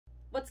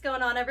What's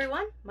going on,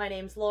 everyone? My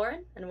name's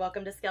Lauren, and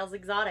welcome to Skellz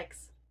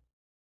Exotics.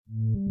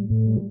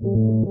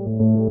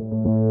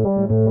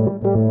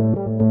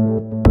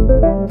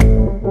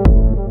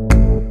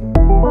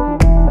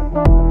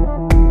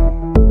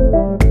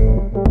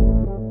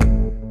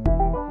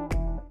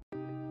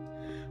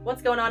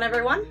 What's going on,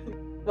 everyone?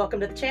 Welcome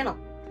to the channel.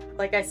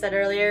 Like I said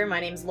earlier, my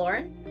name's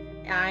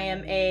Lauren. I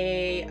am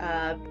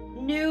a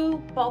new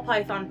ball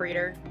python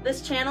breeder.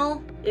 This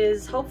channel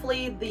is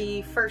hopefully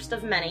the first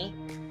of many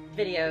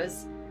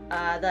videos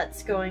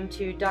that's going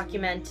to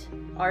document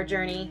our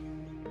journey,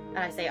 and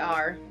I say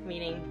our,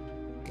 meaning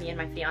me and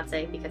my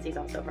fiance, because he's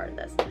also a part of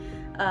this,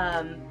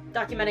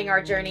 documenting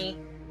our journey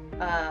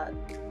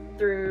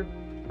through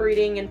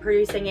breeding and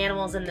producing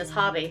animals in this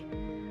hobby.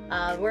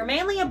 We're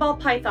mainly a ball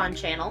python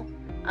channel,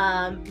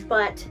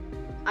 but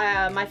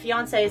my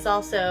fiance is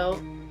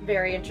also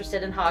very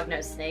interested in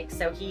hognose snakes,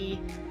 so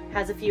he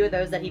has a few of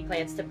those that he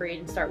plans to breed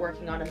and start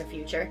working on in the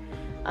future.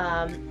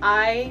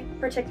 I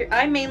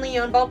mainly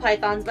own ball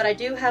pythons, but I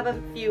do have a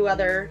few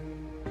other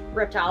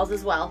reptiles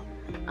as well.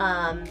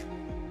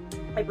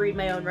 I breed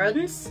my own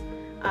rodents,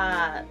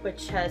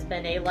 which has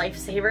been a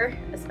lifesaver,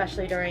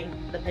 especially during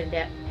the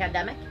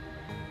pandemic.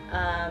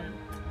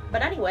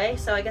 But anyway,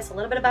 so I guess a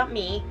little bit about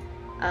me.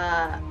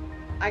 I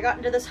got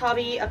into this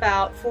hobby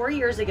about 4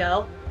 years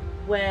ago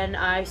when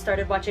I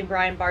started watching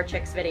Brian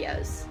Barczyk's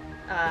videos.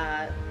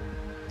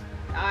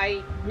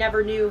 I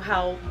never knew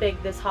how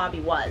big this hobby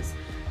was.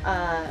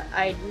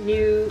 I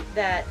knew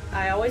that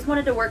I always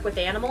wanted to work with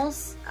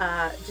animals,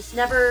 just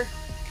never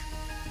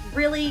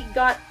really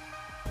got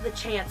the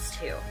chance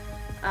to.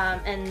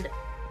 And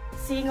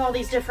seeing all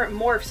these different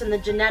morphs and the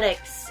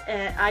genetics,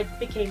 I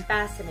became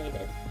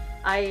fascinated.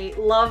 I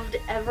loved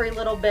every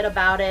little bit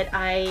about it.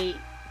 I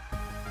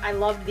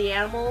loved the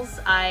animals.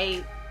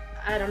 I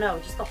don't know,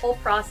 just the whole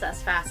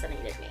process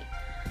fascinated me.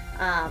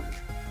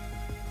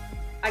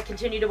 I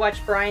continued to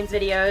watch Brian's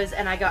videos,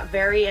 and I got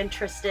very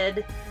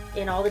interested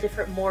in all the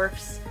different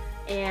morphs.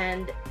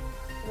 And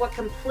what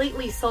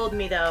completely sold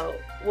me, though,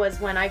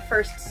 was when I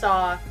first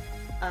saw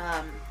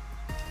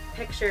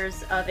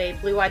pictures of a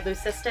blue-eyed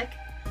leucistic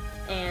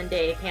and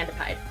a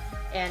pandapide.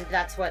 And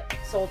that's what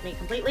sold me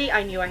completely.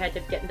 I knew I had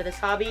to get into this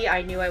hobby.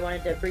 I knew I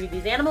wanted to breed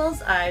these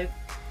animals. I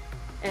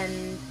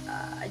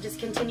just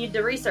continued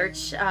to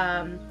research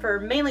for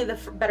mainly the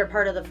better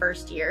part of the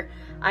first year.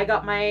 I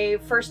got my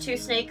first 2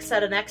 snakes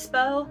at an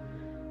expo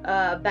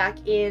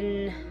back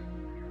in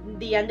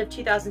the end of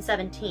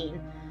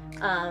 2017,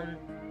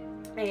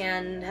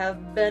 and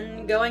have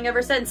been going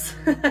ever since.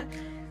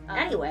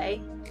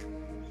 Anyway,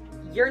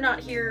 you're not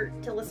here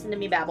to listen to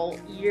me babble,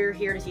 you're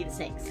here to see the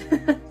snakes.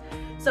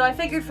 So I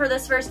figured for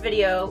this first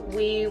video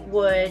we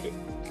would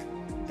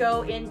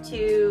go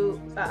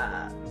into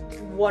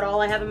what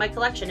all I have in my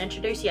collection,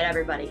 introduce you to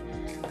everybody.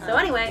 So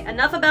anyway,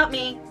 enough about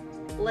me,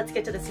 let's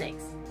get to the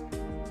snakes.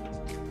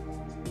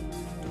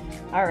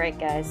 Alright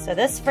guys, so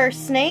this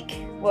first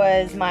snake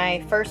was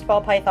my first ball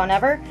python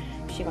ever.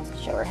 She wants to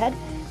show her head.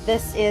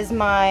 This is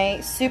my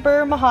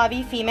Super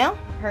Mojave female.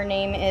 Her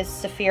name is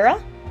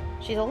Saphira.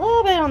 She's a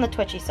little bit on the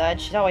twitchy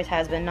side. She always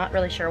has been, not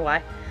really sure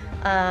why.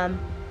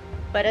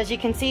 But as you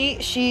can see,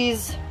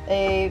 she's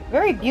a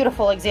very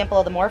beautiful example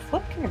of the morph.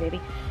 Whoop, come here baby.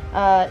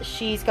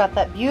 She's got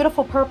that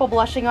beautiful purple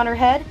blushing on her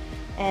head,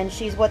 and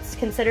she's what's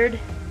considered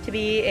to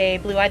be a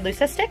blue-eyed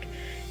leucistic.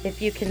 If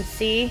you can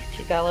see,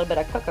 she's got a little bit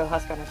of cocoa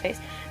husk on her face.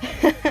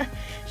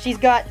 She's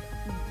got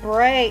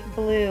bright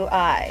blue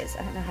eyes.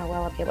 I don't know how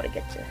well I'll be able to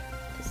get to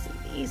see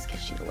these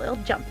because she's a little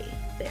jumpy.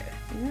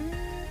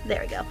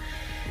 There we go.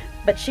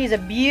 But she's a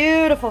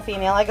beautiful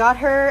female. I got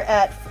her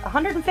at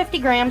 150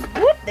 grams.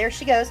 Whoop, there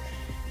she goes.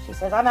 She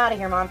says, I'm out of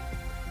here, Mom.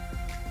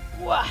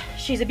 Wow.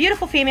 She's a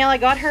beautiful female. I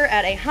got her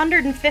at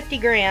 150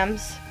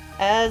 grams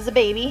as a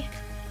baby,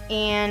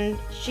 and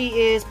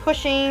she is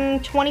pushing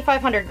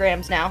 2,500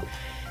 grams now.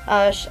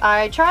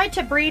 I tried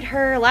to breed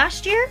her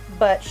last year,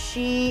 but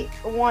she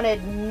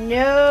wanted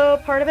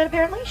no part of it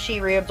apparently. She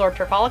reabsorbed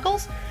her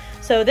follicles.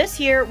 So this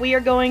year we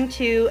are going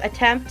to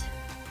attempt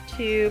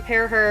to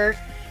pair her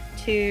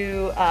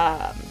to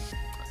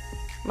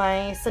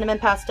my cinnamon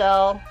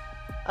pastel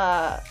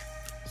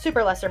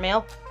super lesser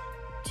male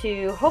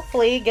to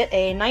hopefully get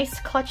a nice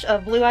clutch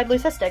of blue-eyed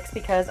leucistics,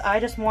 because I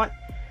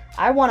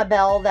want a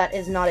bell that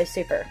is not a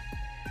super.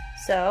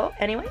 So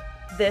anyway,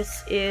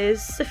 this is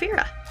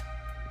Saphira.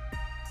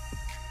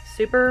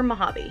 Super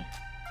Mojave.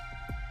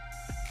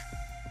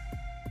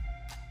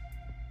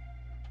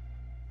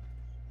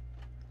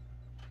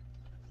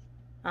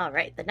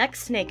 Alright, the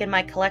next snake in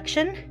my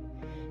collection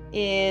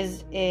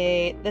is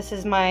this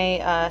is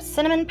my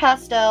cinnamon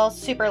pastel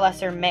super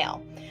lesser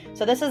male.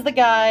 So this is the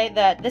guy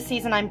that this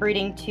season I'm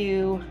breeding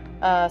to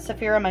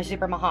Saphira, my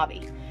Super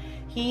Mojave.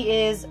 He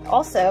is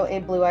also a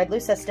blue-eyed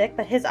leucistic,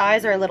 but his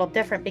eyes are a little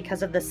different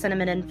because of the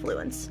cinnamon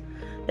influence.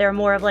 They're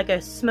more of like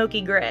a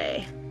smoky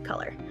gray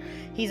color.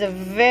 He's a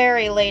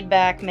very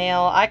laid-back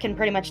male. I can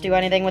pretty much do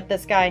anything with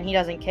this guy and he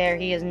doesn't care.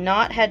 He is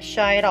not head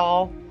shy at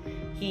all.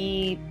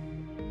 He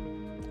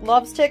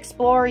loves to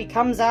explore. He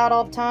comes out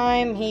all the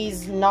time.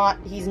 He's not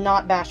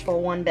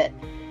bashful one bit.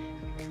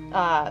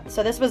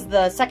 So this was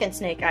the second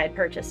snake I had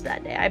purchased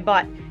that day. I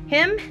bought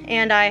him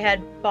and I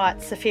had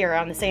bought Sapphira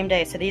on the same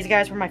day. So these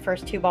guys were my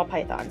first 2 ball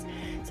pythons.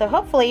 So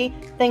hopefully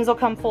things will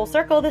come full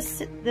circle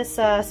this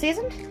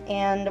season,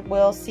 and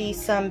we'll see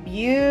some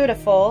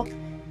beautiful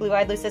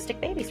blue-eyed leucistic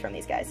babies from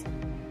these guys.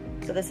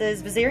 So this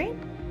is Vizirian,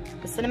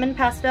 the Cinnamon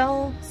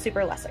Pastel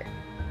Super Lesser.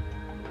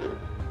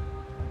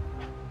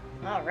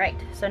 Alright,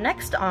 so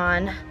next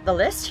on the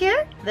list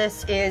here,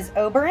 this is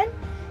Oberon.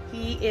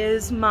 He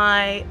is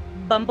my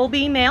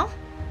bumblebee male.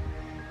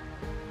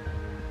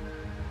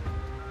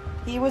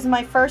 He was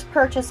my first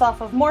purchase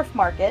off of Morph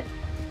Market,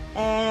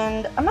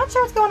 and I'm not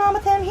sure what's going on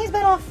with him. He's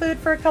been off food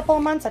for a couple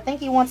of months. I think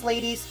he wants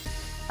ladies.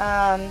 So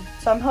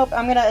I'm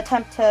going to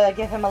attempt to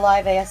give him a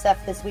live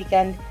ASF this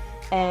weekend,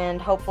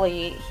 and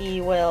hopefully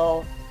he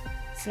will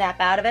snap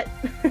out of it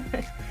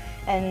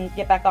and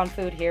get back on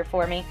food here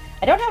for me.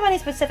 I don't have any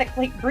specific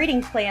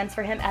breeding plans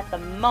for him at the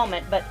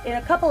moment, but in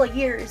a couple of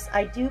years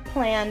I do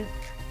plan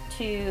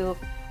to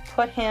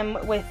put him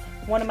with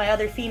one of my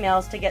other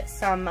females to get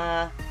some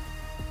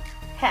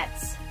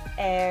pets.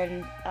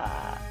 And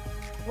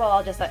well,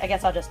 I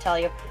guess I'll just tell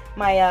you,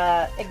 my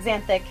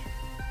Exanthic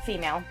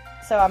female.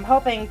 So I'm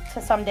hoping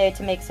to someday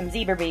to make some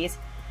zebra bees.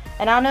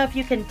 And I don't know if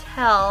you can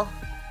tell,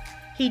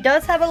 he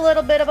does have a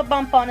little bit of a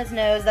bump on his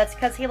nose. That's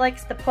because he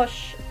likes to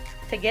push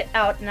to get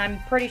out, and I'm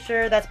pretty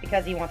sure that's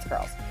because he wants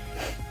girls.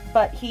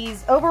 But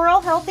he's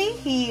overall healthy.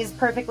 He's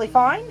perfectly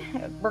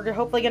fine. We're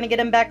hopefully going to get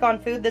him back on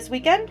food this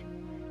weekend.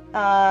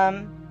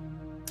 So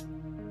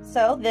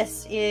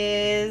this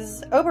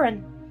is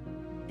Oberon,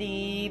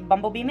 the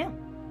bumblebee male.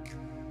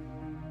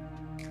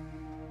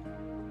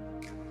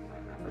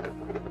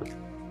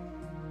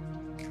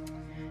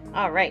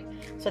 Alright,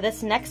 so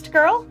this next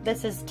girl,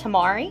 this is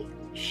Tamari.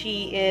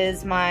 She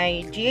is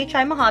my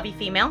GHI Mojave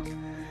female.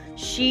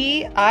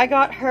 I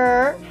got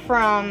her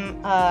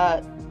from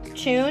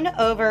Chun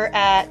over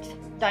at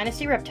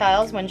Dynasty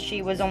Reptiles when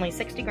she was only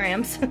 60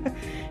 grams.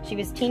 She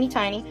was teeny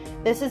tiny.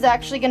 This is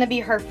actually going to be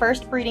her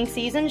first breeding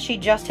season. She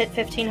just hit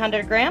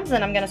 1,500 grams,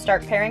 and I'm going to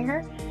start pairing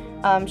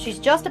her. She's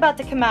just about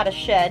to come out of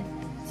shed,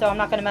 so I'm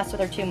not going to mess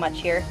with her too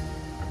much here.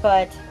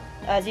 But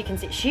as you can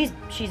see,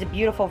 she's a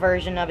beautiful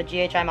version of a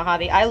GHI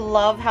Mojave. I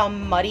love how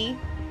muddy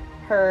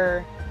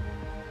her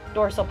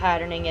dorsal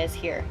patterning is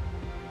here.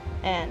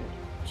 And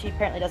she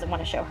apparently doesn't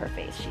want to show her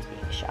face. She's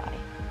being shy.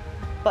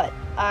 But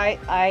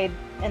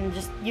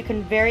you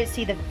can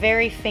see the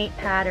very faint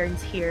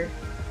patterns here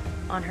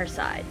on her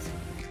sides.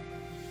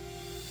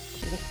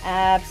 She's an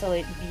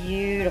absolute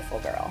beautiful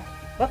girl.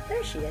 Well,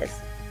 there she is.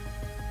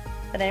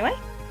 But anyway,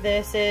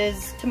 this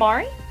is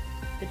Tamari,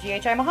 the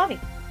GHI Mojave.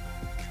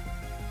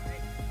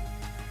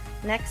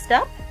 Next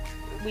up,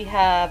 we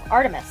have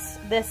Artemis.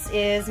 This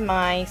is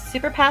my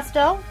Super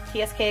Pastel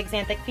TSK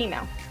Exanthic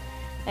female.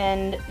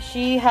 And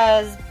she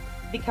has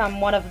become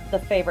one of the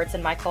favorites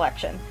in my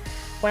collection.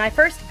 When I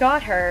first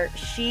got her,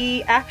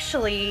 she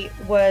actually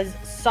was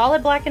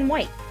solid black and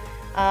white.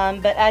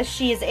 But as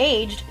she is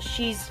aged,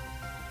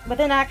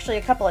 within actually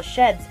a couple of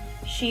sheds,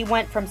 she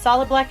went from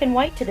solid black and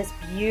white to this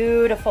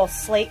beautiful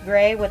slate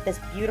gray with this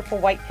beautiful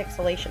white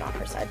pixelation on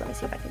her side. Let me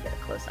see if I can get a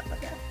close-up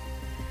of that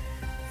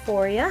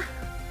for you.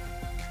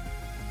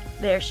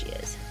 There she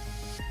is.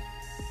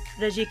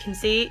 But as you can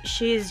see,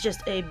 she's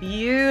just a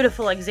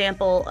beautiful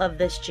example of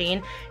this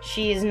gene.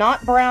 She is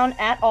not brown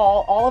at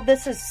all. All of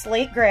this is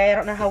slate gray. I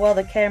don't know how well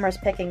the camera's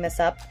picking this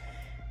up,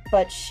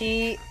 but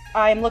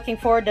I'm looking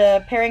forward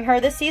to pairing her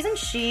this season.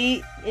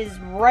 She is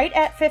right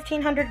at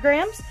 1,500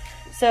 grams,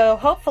 so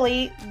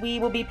hopefully we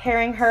will be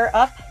pairing her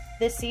up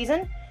this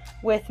season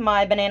with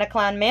my Banana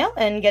Clown male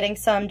and getting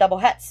some double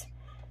hets.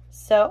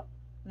 So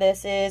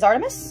this is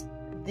Artemis,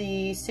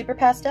 the Super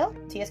Pastel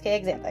TSK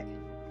Exanthic.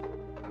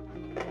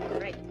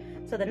 Alright,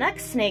 so the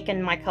next snake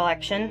in my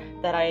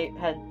collection that I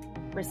had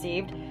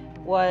received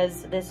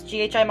was this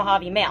GHI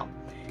Mojave male.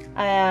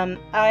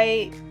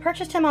 I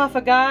purchased him off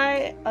a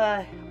guy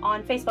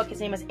on Facebook. His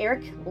name is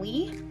Eric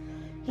Lee.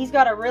 He's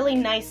got a really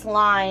nice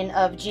line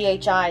of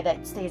GHI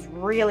that stays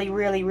really,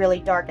 really, really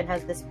dark and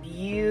has this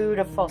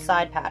beautiful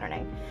side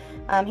patterning.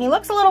 He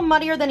looks a little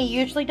muddier than he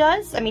usually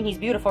does. I mean, he's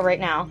beautiful right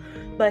now,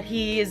 but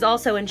he is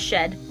also in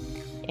shed,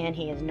 and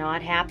he is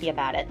not happy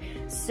about it.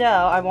 So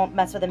I won't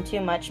mess with him too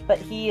much, but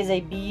he is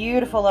a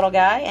beautiful little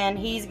guy, and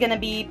he's going to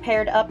be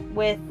paired up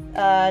with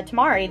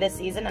Tamari this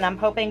season, and I'm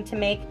hoping to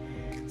make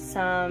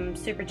some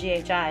super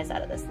GHIs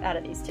out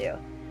of these two.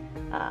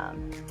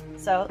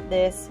 So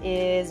this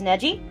is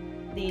Neji,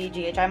 the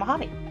GHI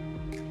Mojave.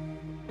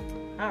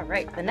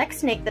 Alright, the next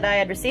snake that I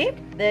had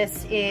received,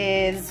 this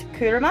is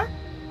Kuruma.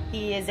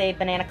 He is a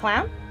Banana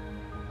Clown,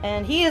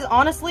 and he is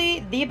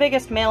honestly the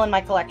biggest male in my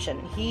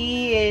collection.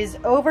 He is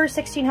over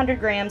 1,600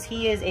 grams.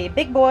 He is a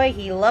big boy.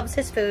 He loves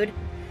his food,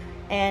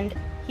 and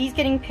he's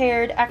getting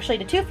paired actually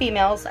to 2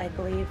 females, I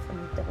believe. Let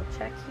me double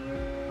check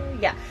here.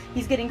 Yeah,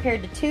 he's getting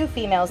paired to 2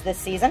 females this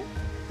season.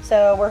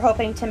 So we're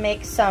hoping to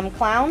make some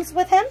clowns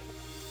with him,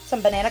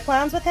 some banana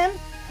clowns with him,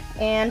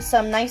 and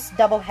some nice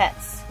double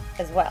hets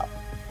as well.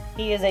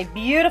 He is a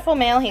beautiful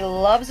male. He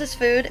loves his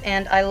food,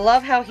 and I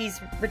love how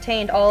he's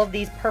retained all of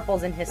these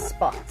purples in his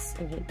spots.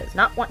 And he does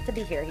not want to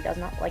be here. He does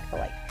not like the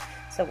light.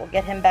 So we'll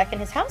get him back in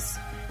his house.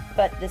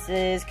 But this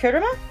is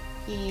Kuruma.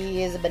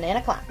 He is a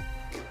banana clown.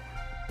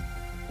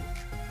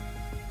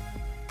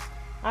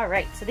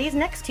 Alright, so these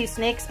next two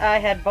snakes I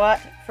had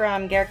bought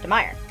from Garrick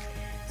DeMeyer.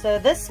 So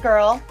this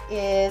girl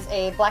is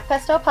a black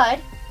pastel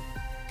pied.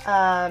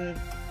 I'm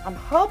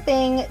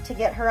hoping to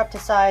get her up to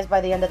size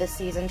by the end of the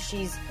season.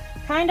 She's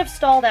kind of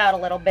stalled out a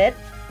little bit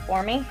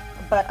for me,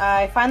 but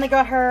I finally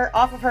got her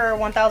off of her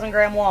 1,000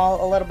 gram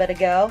wall a little bit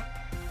ago,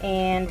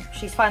 and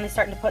she's finally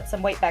starting to put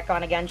some weight back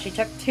on again. She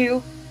took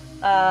 2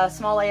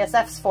 small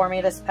ASFs for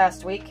me this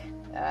past week,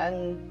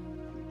 and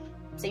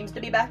seems to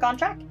be back on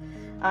track.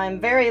 I'm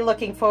very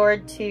looking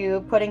forward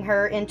to putting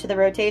her into the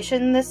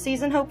rotation this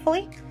season,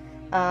 hopefully.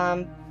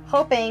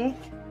 Hoping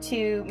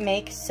to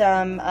make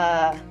some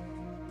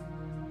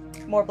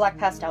more black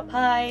pastel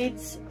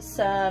pieds,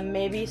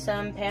 maybe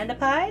some panda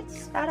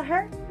pieds out of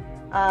her.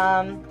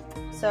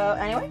 So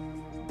anyway,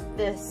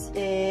 this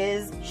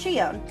is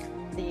Shion,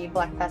 the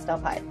black pastel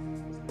pied.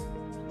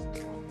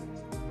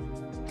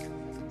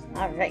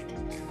 Alright,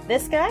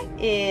 this guy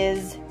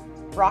is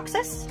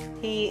Roxas.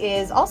 He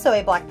is also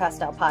a black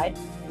pastel pied.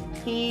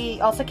 He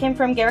also came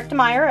from Garrick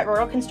DeMeyer at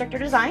Royal Constrictor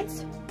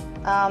Designs.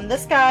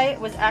 This guy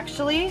was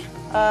actually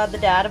the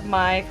dad of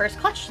my first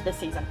clutch this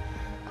season.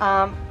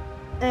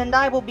 And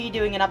I will be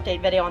doing an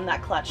update video on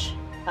that clutch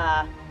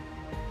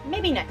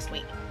maybe next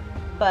week,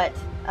 but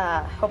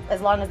hope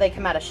as long as they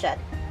come out of shed.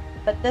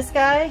 But this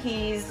guy,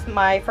 he's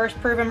my first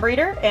proven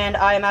breeder, and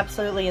I am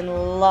absolutely in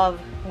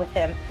love with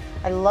him.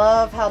 I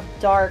love how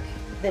dark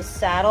this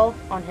saddle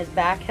on his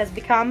back has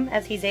become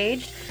as he's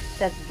aged.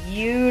 That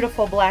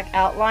beautiful black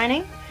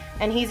outlining.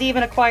 And he's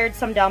even acquired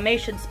some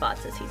Dalmatian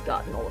spots as he's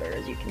gotten older,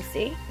 as you can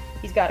see.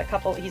 He's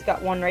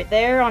got one right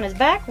there on his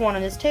back, one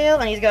on his tail,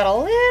 and he's got a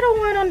little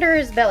one under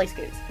his belly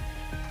scoots.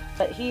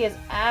 But he is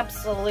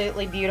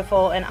absolutely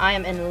beautiful, and I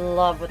am in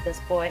love with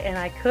this boy, and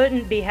I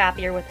couldn't be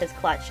happier with his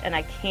clutch, and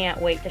I can't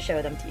wait to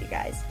show them to you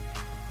guys.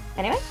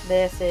 Anyway,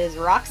 this is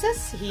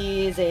Roxas.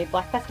 He's a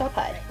black pastel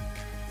pied.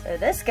 So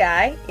this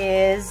guy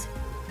is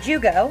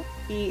Jugo.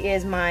 He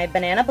is my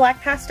banana black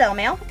pastel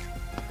male.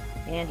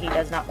 And he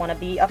does not want to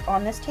be up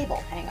on this table.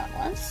 Hang on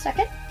one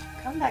second.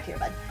 Come back here,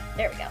 bud.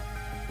 There we go.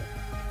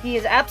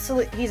 He's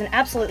an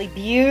absolutely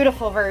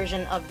beautiful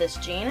version of this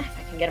gene. If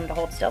I can get him to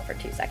hold still for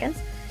 2 seconds.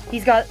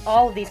 He's got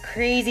all of these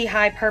crazy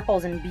high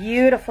purples and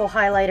beautiful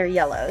highlighter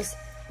yellows.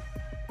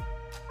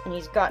 And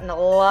he's gotten a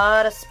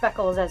lot of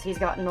speckles as he's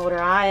gotten older.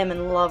 I am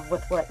in love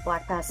with what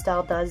black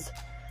pastel does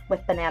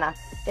with banana.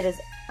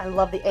 I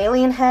love the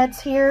alien heads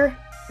here.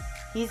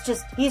 He's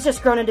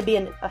just grown into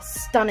being a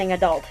stunning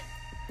adult.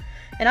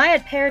 And I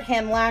had paired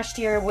him last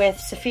year with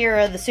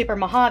Saphira, the Super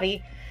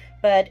Mojave,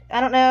 but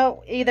I don't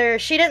know, either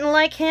she didn't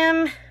like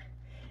him,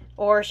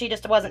 or she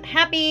just wasn't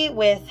happy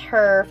with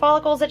her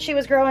follicles that she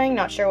was growing.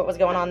 Not sure what was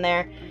going on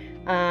there,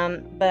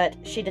 but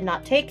she did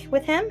not take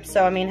with him.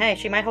 So, I mean, hey,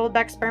 she might hold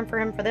back sperm for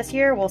him for this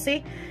year. We'll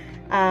see.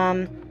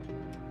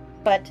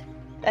 But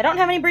I don't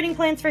have any breeding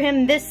plans for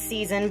him this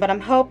season, but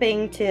I'm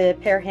hoping to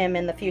pair him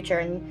in the future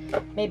and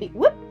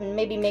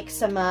maybe make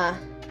some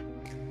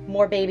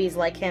more babies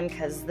like him,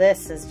 because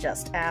this is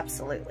just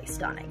absolutely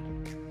stunning.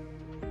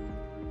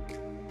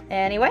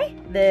 Anyway,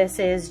 this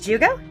is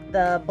Jugo,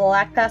 the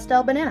black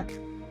pastel banana.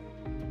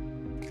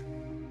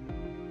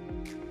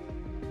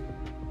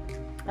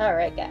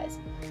 Alright guys,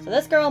 so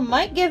this girl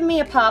might give me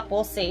a pop,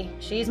 we'll see.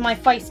 She's my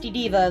feisty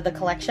diva of the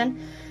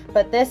collection.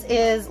 But this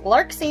is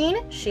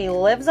Larxene. She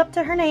lives up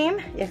to her name,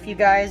 if you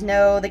guys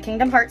know the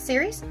Kingdom Hearts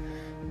series.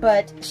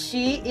 But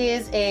she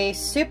is a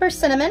super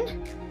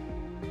cinnamon.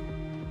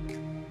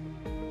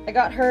 I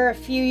got her a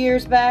few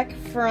years back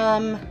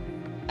from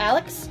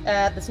Alex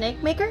at the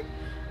Snake Maker.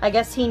 I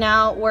guess he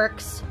now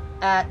works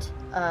at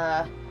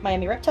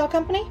Miami Reptile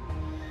Company.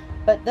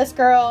 But this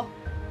girl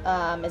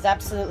is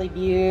absolutely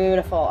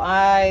beautiful.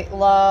 I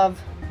love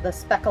the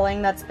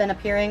speckling that's been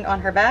appearing on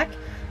her back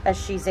as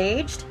she's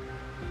aged.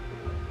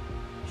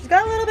 She's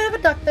got a little bit of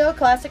a duckbill,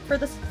 classic for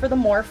the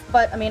morph,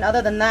 but I mean,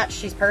 other than that,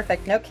 she's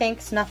perfect. No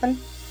kinks, nothing.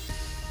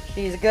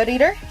 She's a good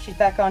eater. She's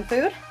back on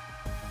food.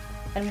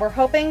 And we're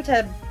hoping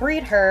to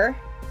breed her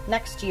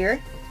next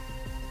year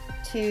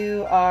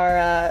to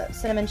our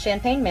cinnamon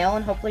champagne male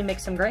and hopefully make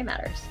some gray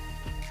matters.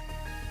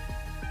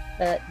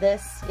 But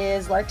this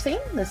is Larxene,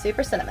 the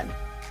super cinnamon.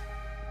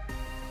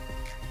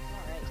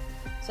 Alright,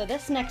 so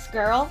this next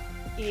girl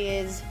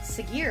is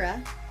Sagira.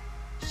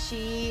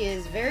 She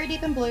is very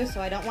deep in blue,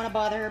 so I don't want to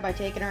bother her by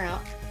taking her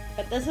out.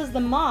 But this is the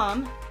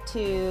mom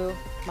to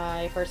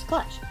my first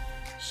clutch.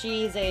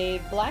 She's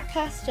a black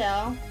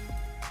pastel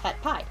het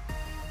pied.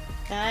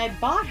 And I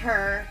bought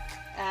her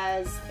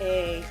as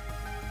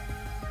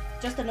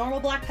just a normal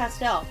black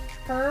pastel.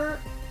 Her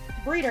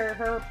breeder,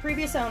 her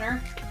previous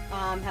owner,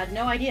 had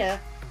no idea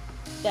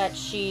that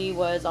she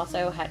was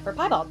also het for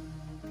piebald.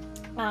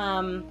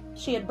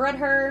 She had bred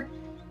her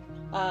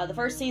the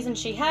first season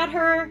she had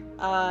her,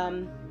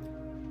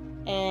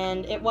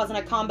 and it wasn't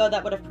a combo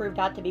that would have proved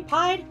out to be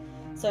pied.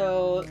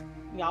 So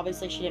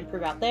obviously she didn't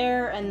prove out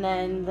there, and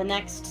then the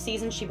next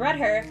season she bred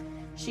her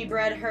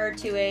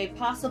to a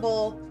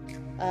possible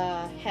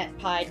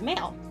het-pied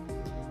male.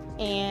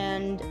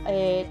 And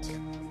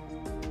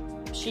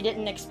she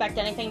didn't expect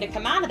anything to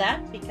come out of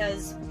that,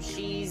 because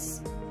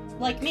she's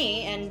like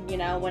me, and you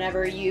know,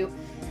 whenever you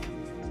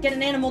get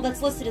an animal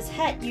that's listed as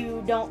het,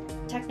 you don't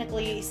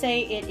technically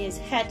say it is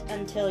het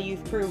until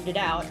you've proved it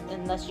out,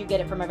 unless you get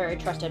it from a very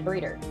trusted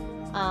breeder.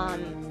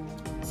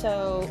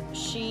 So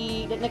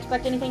she didn't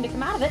expect anything to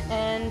come out of it,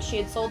 and she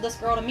had sold this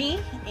girl to me,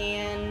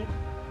 and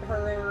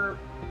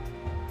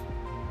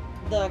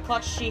the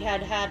clutch she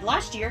had had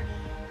last year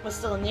was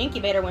still in the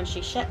incubator when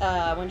she shipped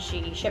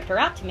her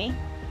out to me.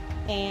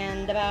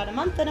 And about a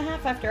month and a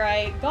half after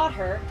I got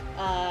her,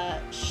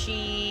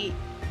 the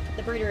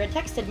breeder had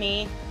texted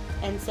me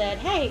and said,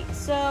 "Hey,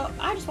 so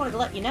I just wanted to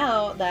let you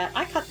know that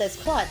I cut this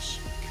clutch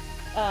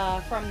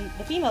from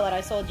the female that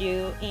I sold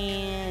you,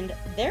 and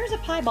there's a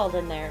piebald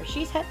in there.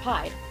 She's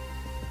het-pied."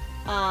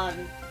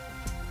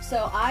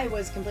 So I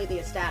was completely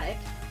ecstatic,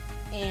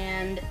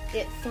 and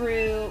it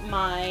threw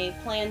my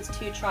plans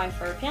to try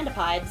for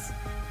pandapieds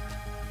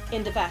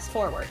into fast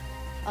forward.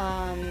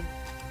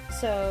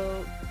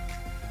 So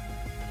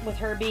with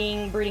her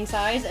being breeding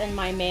size and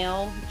my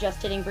male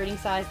just hitting breeding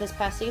size this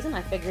past season,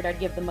 I figured I'd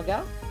give them a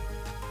go.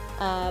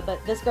 But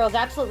this girl's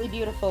absolutely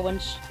beautiful when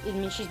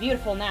she's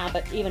beautiful now,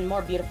 but even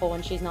more beautiful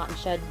when she's not in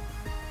shed.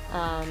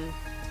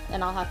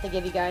 And I'll have to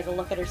give you guys a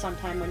look at her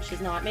sometime when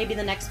she's not. Maybe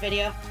the next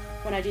video,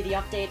 when I do the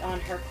update on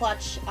her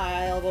clutch,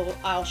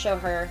 I'll show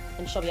her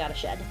and she'll be out of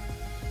shed.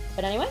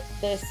 But anyway,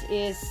 this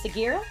is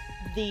Sagira,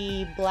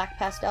 the black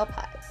pastel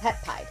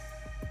het-pied.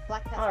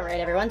 Alright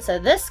everyone, so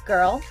this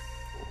girl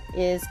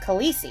is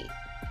Khaleesi.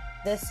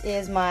 This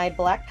is my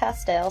black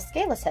pastel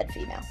scaleless head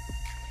female.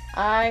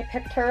 I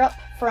picked her up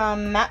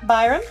from Matt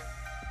Byram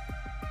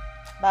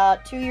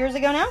about 2 years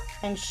ago now,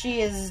 and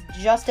she is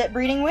just at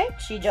breeding weight.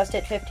 She just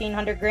hit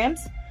 1,500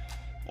 grams,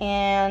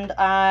 and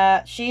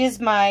she is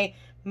my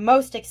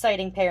most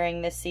exciting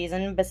pairing this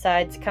season,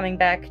 besides coming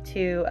back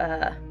to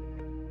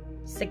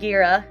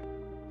Sagira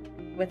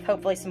with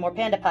hopefully some more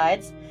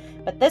pandapieds.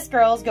 But this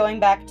girl's going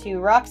back to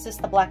Roxas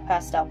the black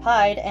pastel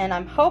pied, and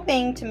I'm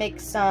hoping to make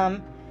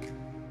some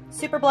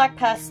super black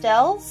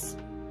pastels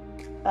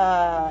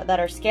that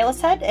are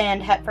scaleless head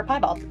and het for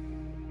piebald.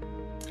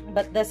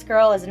 But this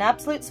girl is an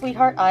absolute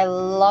sweetheart. I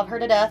love her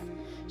to death.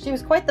 She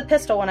was quite the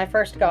pistol when I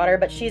first got her,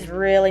 but she's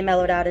really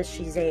mellowed out as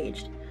she's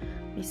aged.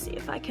 Let me see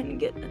if I can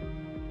get an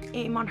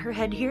aim on her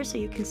head here so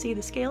you can see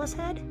the scaleless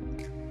head.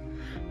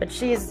 But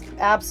she is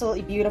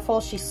absolutely beautiful.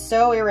 She's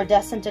so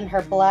iridescent in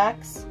her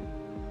blacks,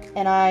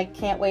 and I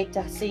can't wait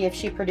to see if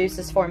she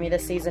produces for me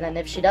this season, and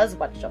if she does,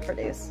 what she'll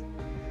produce.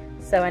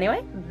 So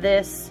anyway,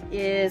 this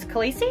is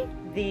Khaleesi,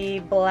 the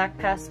black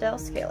pastel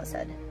scaleless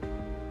head.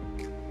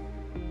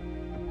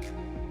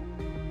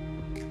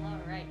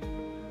 Alright,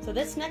 so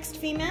this next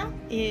female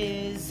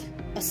is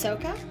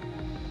Ahsoka.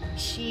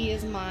 She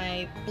is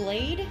my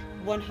Blade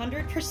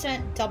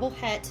 100% double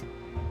het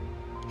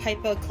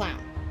hypo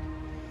clown.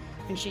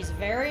 And she's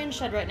very in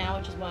shed right now,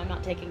 which is why I'm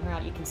not taking her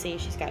out. You can see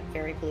she's got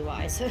very blue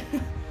eyes.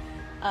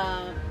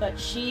 But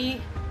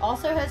she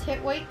also has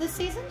hit weight this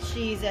season.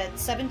 She's at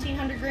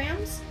 1,700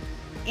 grams.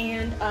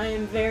 And I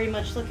am very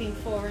much looking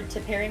forward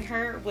to pairing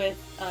her with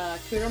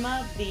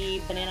Kurama,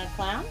 the banana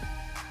clown,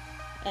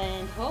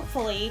 and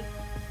hopefully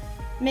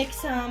make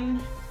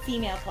some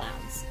female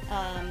clowns.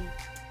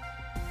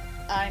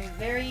 I'm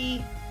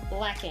very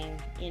lacking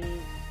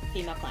in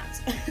female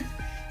clowns.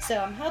 So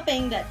I'm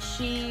hoping that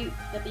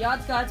the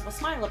odds gods will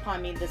smile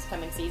upon me this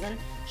coming season.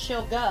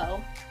 She'll go,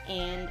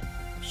 and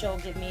she'll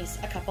give me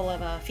a couple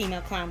of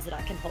female clowns that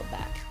I can hold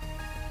back.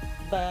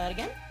 But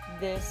again,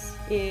 this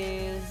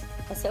is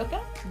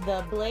Ahsoka,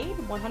 the Blade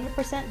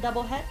 100%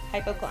 double het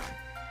hypo clown.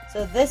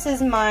 So this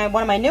is one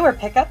of my newer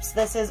pickups.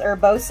 This is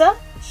Urbosa.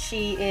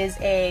 She is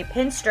a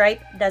pinstripe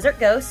desert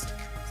ghost.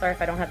 Sorry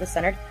if I don't have this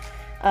centered.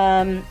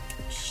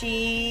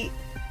 She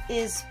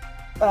is,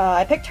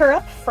 I picked her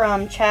up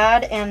from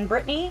Chad and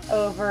Brittany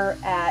over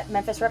at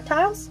Memphis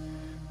Reptiles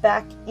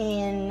back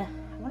in,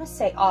 I want to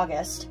say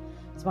August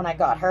is when I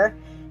got her.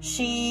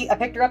 I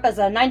picked her up as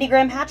a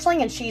 90-gram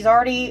hatchling, and she's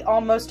already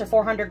almost to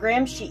 400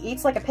 grams. She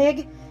eats like a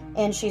pig,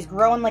 and she's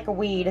growing like a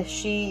weed.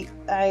 She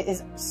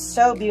is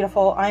so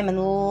beautiful. I'm in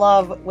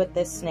love with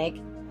this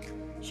snake.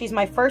 She's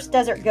my first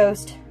desert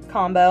ghost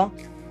combo,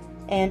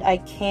 and I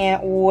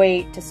can't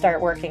wait to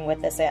start working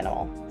with this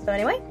animal. So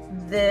anyway,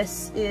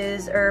 this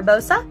is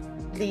Urbosa,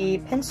 the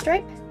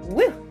pinstripe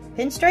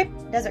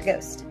desert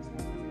ghost.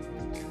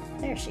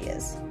 There she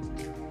is.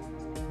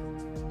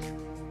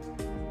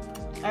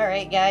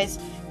 Alright guys,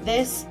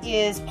 this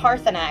is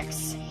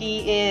Parthenax.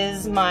 He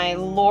is my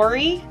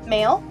Lori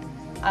male.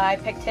 I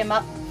picked him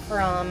up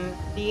from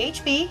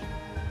BHB.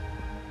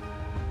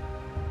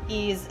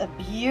 He's a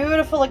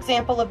beautiful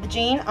example of the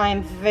gene.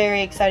 I'm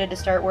very excited to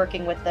start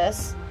working with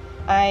this.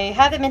 I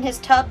have him in his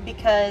tub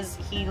because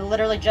he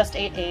literally just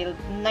ate a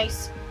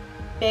nice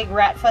big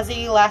rat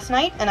fuzzy last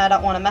night, and I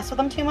don't want to mess with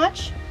him too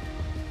much.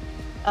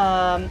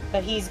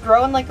 But he's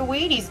growing like a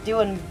weed. He's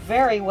doing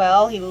very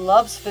well. He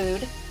loves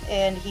food,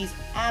 and he's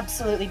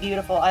absolutely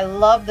beautiful. I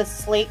love the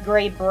slate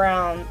gray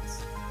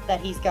browns that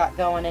he's got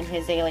going in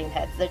his alien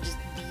heads. They're just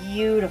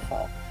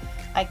beautiful.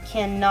 I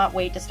cannot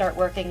wait to start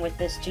working with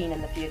this gene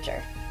in the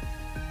future.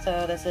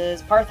 So this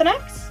is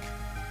Parthenax,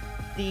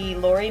 the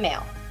Lori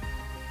male.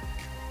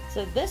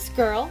 So this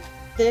girl,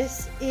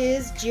 this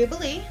is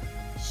Jubilee.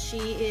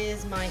 She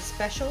is my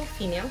special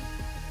female.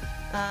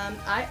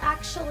 I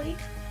actually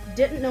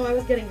didn't know I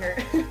was getting her.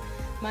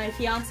 My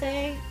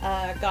fiance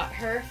got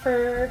her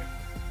for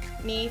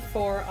me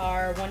for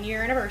our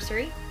 1-year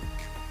anniversary.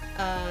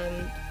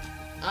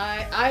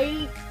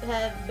 I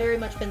have very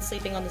much been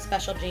sleeping on the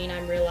special gene,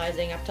 I'm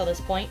realizing up till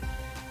this point.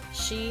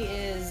 She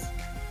is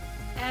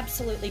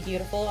absolutely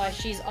beautiful.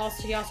 She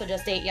also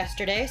just ate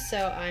yesterday,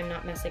 so I'm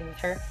not messing with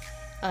her.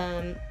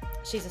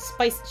 She's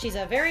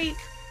a very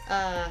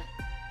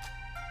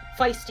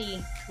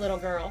feisty little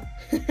girl.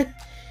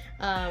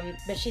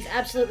 But she's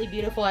absolutely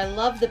beautiful. I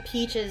love the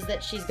peaches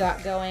that she's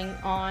got going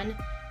on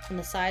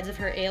the sides of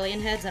her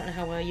alien heads. I don't know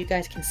how well you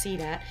guys can see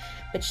that,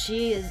 but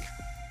she is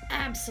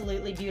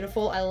absolutely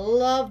beautiful. I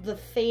love the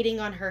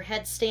fading on her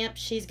head stamp.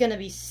 She's gonna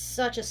be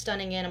such a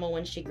stunning animal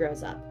when she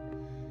grows up.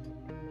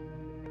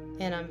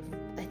 And I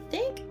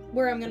think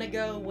where I'm gonna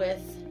go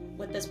with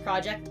this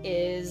project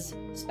is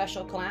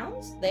special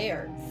clowns. They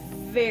are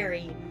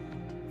very,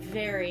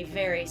 very,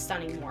 very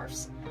stunning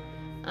morphs.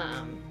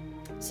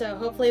 So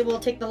hopefully we'll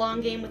take the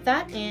long game with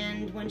that,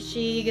 and when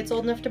she gets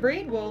old enough to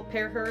breed, we'll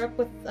pair her up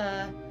with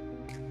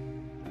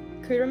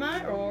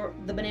Kurama or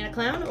the Banana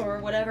Clown or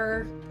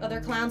whatever other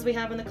clowns we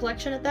have in the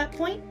collection at that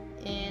point,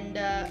 and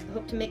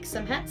hope to make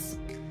some hats,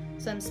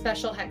 some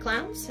special hat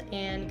clowns,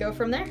 and go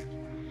from there.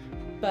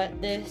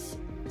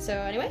 So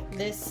anyway,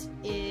 this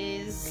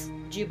is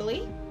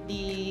Jubilee,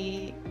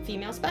 the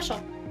female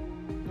special.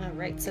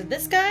 Alright, so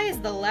this guy is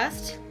the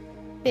last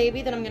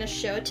baby that I'm going to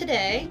show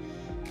today.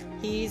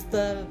 He's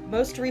the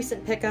most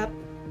recent pickup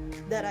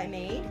that I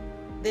made.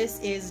 This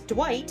is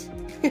Dwight,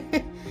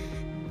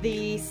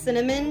 the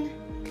cinnamon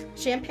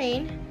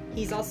champagne.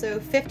 He's also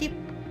 50%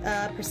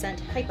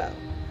 hypo.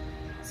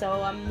 So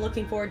I'm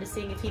looking forward to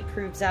seeing if he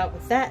proves out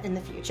with that in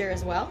the future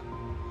as well.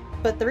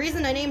 But the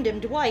reason I named him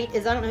Dwight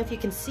is, I don't know if you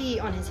can see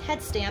on his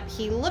head stamp,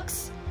 he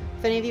looks,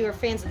 if any of you are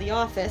fans of The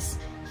Office,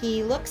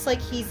 he looks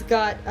like he's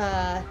got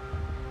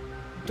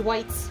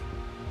Dwight's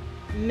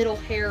middle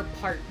hair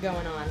part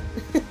going on.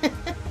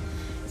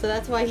 So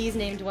that's why he's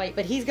named Dwight.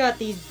 But he's got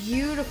these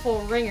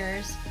beautiful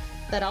ringers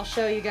that I'll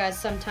show you guys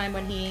sometime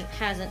when he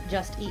hasn't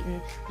just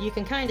eaten. You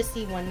can kind of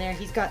see one there.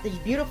 He's got these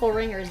beautiful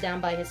ringers down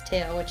by his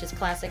tail, which is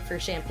classic for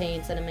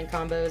champagne cinnamon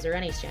combos or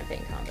any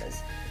champagne combos.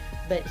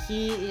 But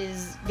he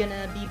is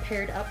gonna be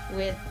paired up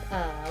with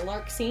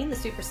Larkscene, the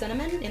Super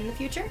Cinnamon, in the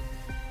future.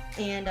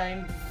 And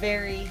I'm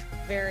very,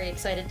 very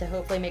excited to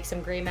hopefully make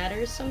some gray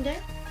matters someday.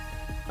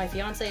 My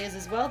fiance is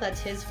as well.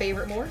 That's his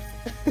favorite morph.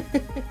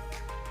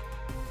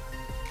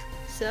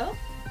 So,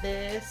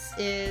 this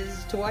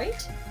is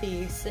Dwight,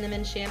 the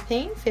Cinnamon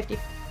Champagne, 50%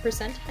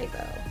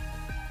 hypo.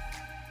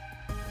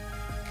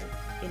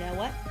 You know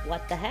what?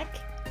 What the heck?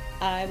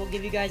 I will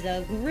give you guys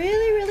a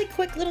really, really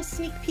quick little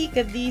sneak peek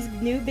of these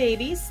new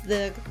babies,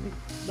 the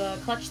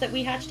clutch that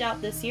we hatched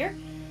out this year.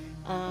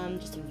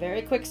 Just a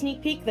very quick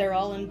sneak peek. They're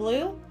all in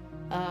blue.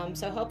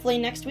 So hopefully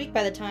next week,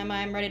 by the time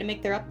I'm ready to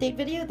make their update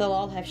video, they'll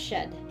all have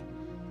shed.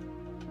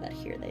 But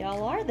here they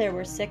all are. There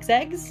were 6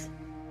 eggs.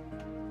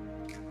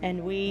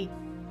 And we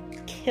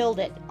killed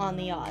it on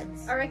the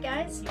odds. Alright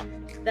guys,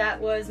 that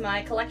was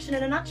my collection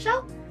in a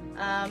nutshell.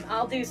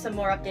 I'll do some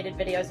more updated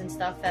videos and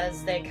stuff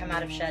as they come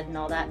out of shed and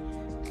all that.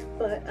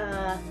 But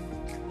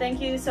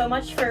thank you so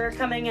much for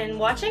coming and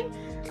watching.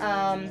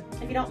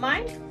 If you don't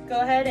mind,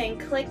 go ahead and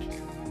click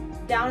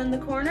down in the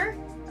corner.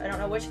 I don't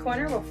know which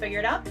corner, we'll figure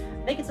it out.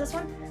 I think it's this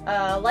one.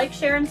 Like,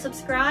 share, and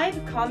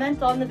subscribe.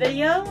 Comment on the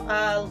video.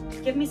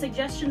 Give me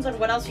suggestions on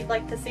what else you'd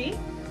like to see.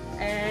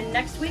 And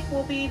next week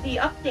will be the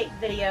update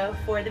video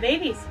for the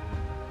babies.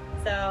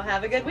 So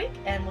have a good week,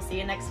 and we'll see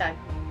you next time.